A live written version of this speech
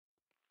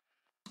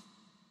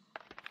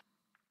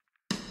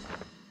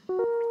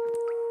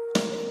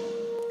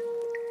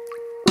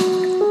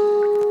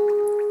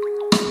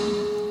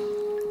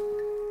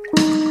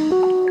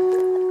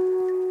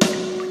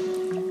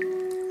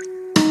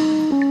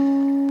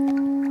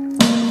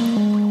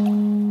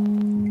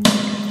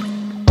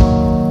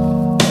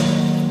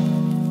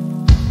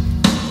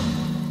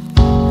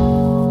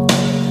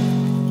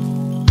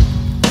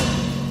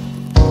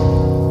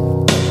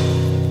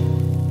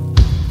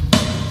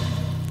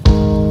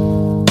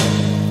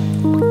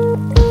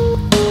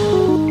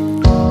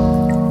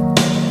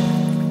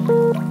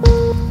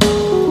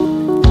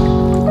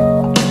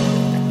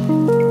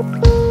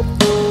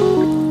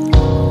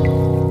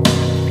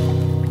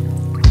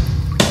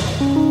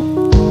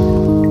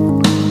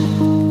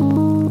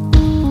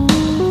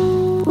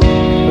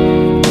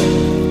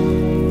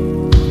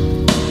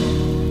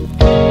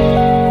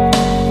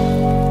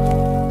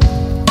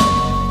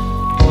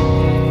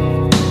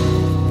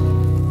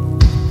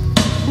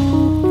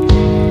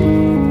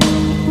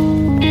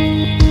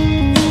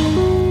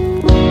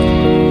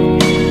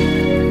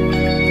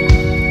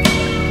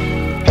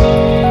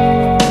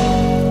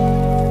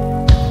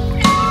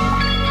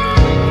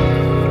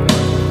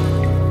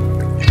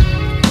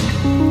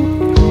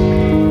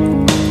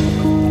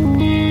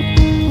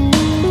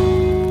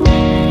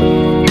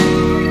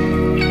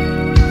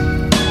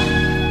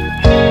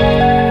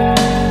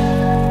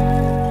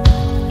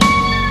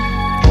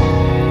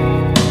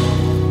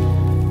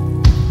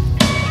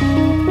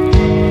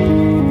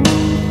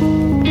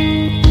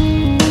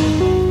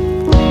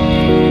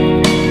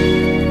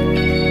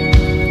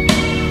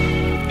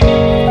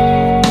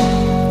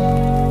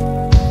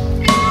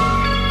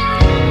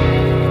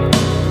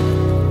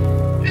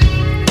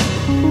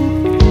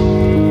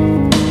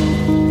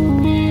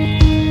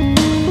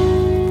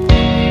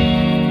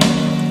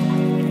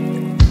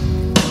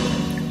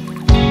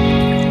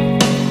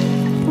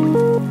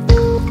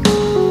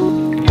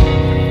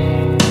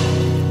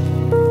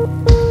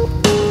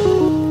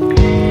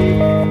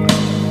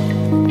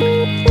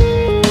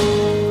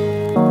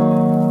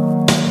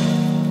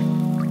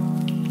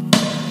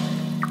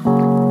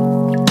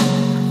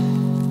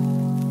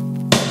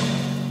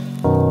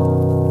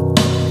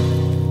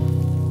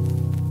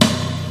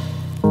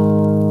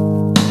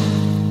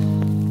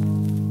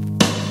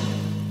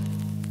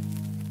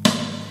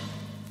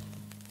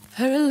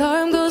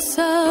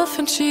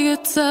when she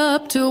gets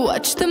up to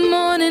watch the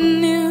morning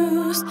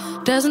news.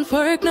 Doesn't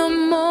work no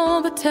more,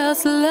 but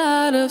tells a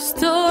lot of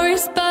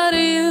stories about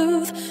her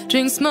youth.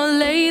 Drinks more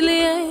lately,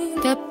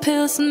 ain't got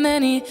pills in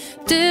many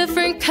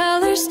different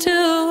colors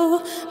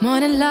too.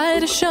 Morning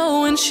light is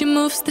showing, she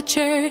moves the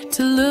chair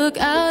to look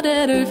out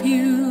at her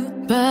view.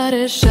 But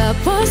her shop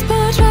was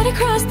built right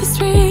across the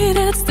street,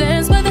 and it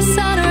stands where the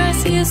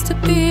sunrise used to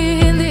be.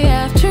 In the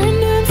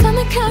afternoons on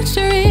the couch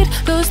to read,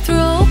 goes through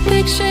old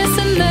pictures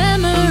and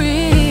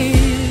memories.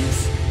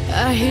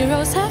 Our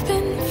heroes have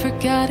been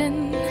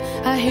forgotten,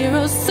 our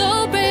heroes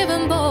so brave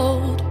and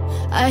bold.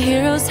 Our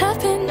heroes have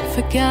been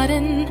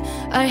forgotten,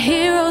 our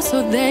heroes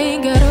so they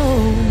got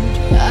old.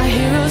 Our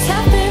heroes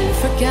have been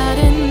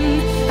forgotten,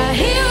 our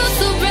heroes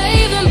so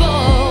brave and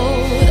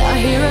bold. Our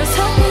heroes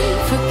have been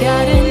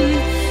forgotten,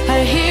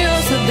 our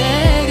heroes so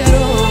they got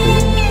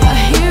old. Our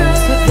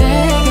heroes so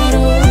they got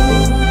old.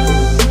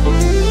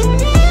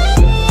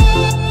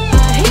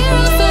 Our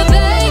heroes so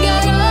they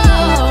got old.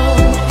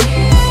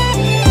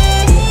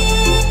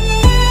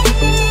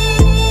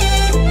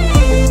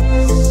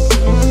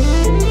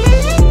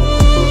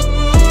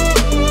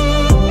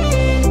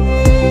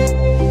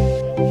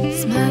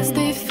 Smiles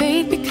they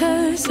fade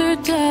because her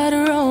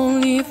daughter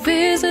only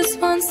visits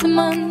once a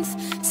month.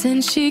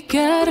 Since she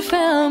got a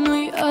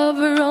family of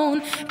her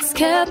own, it's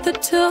kept the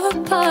two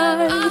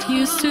apart.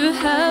 Used to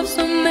have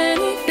so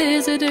many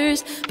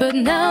visitors, but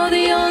now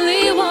the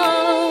only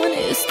one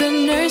is the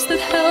nurse that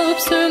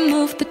helps her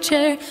move the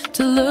chair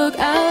to look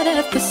out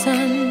at the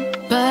sun.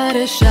 But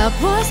her shop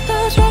was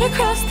built right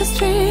across the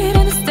street,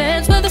 and it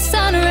stands where the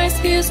sunrise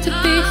used to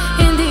be.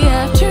 In the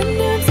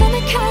afternoons on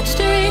the couch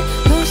to read,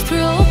 goes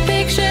through old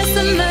pictures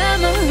and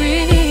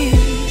memories.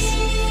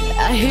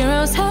 Our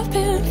heroes have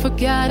been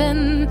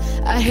forgotten,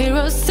 our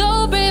heroes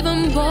so brave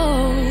and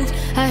bold.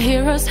 Our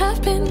heroes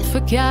have been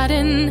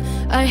forgotten,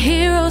 our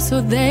heroes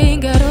so they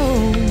got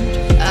old.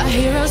 Our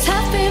heroes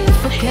have been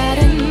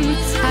forgotten,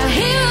 our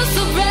heroes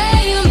so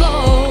brave and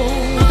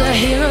bold. Our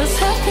heroes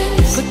have been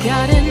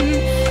forgotten,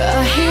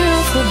 our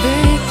heroes so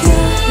they got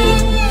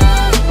old.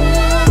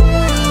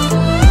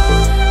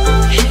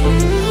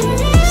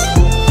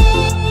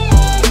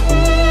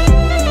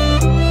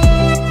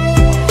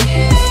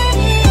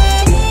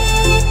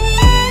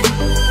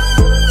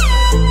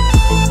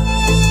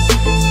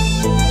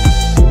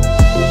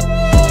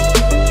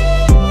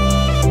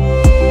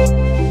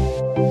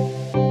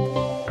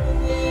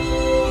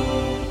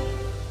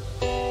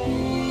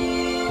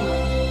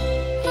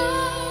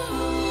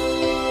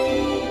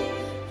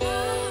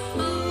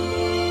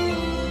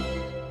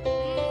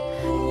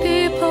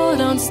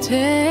 Don't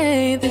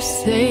stay the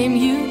same,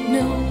 you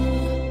know.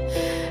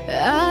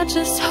 I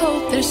just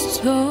hope their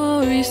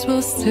stories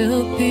will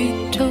still be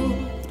told.